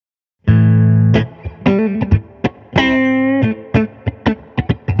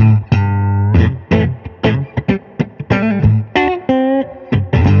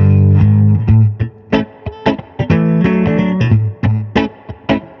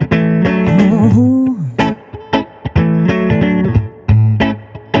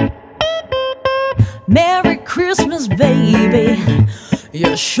Merry Christmas, baby.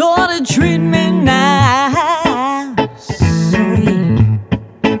 You sure to treat me nice.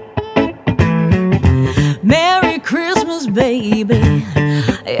 Merry Christmas, baby.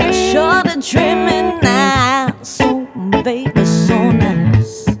 You sure to treat me nice. Oh, baby, so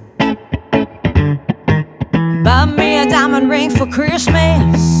nice. Buy me a diamond ring for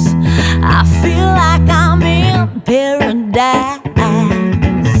Christmas. I feel like I'm in paradise.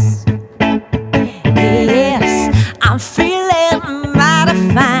 Yes, I'm feeling mighty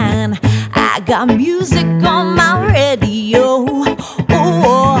fine. I got music on my radio.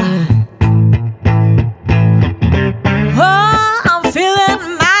 Oh, I'm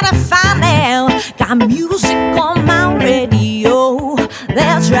feeling mighty fine now. Got music on my radio.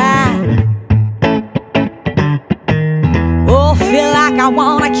 That's right. Oh, feel like I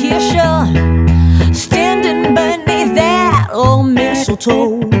wanna kiss you, standing beneath that old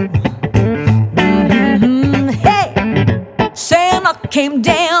mistletoe. Santa came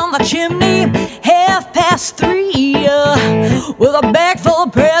down the chimney 3:30 with a bag full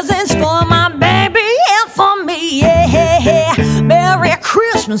of presents for my baby and for me. Yeah, Merry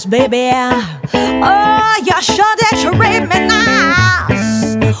Christmas, baby. Oh, you sure that you read me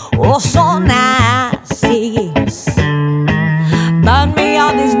nice. Oh, so nice, yes. Bought me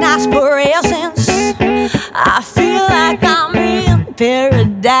all these nice presents. I feel like I'm in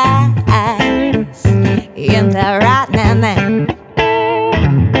paradise. Ain't that right now, now?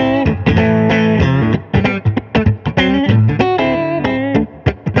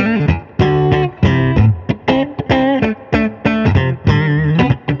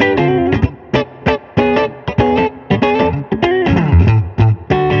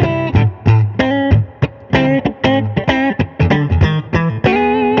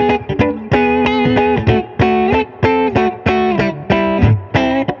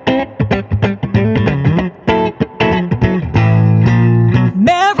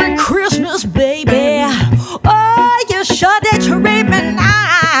 Baby, oh, you sure that you read me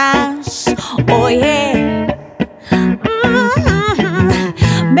nice. Oh, yeah.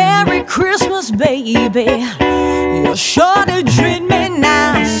 Merry Christmas, baby. You sure to treat me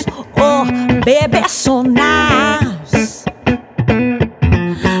nice. Oh, baby, so nice.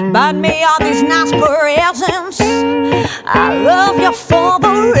 Bought me all these nice presents. I love you for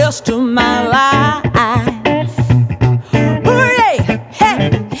the rest of my life.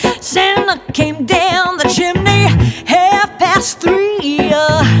 Santa came down the chimney 3:30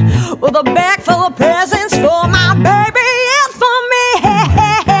 with a bag full of presents for my baby and for me.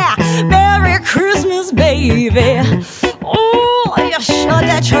 Merry Christmas, baby. Oh, you sure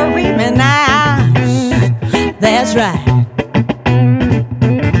that you read me nice. That's right.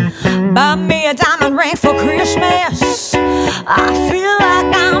 Buy me a diamond ring for Christmas. I feel like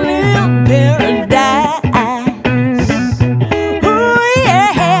I'm in paradise.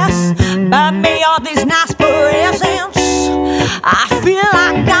 Buy me all these nice presents. I feel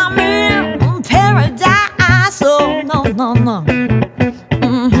like I'm in paradise. Oh, no, no, no.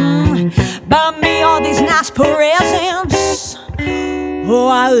 Buy me all these nice presents. Oh,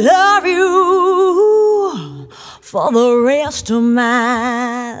 I love you for the rest of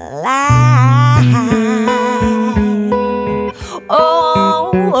my life.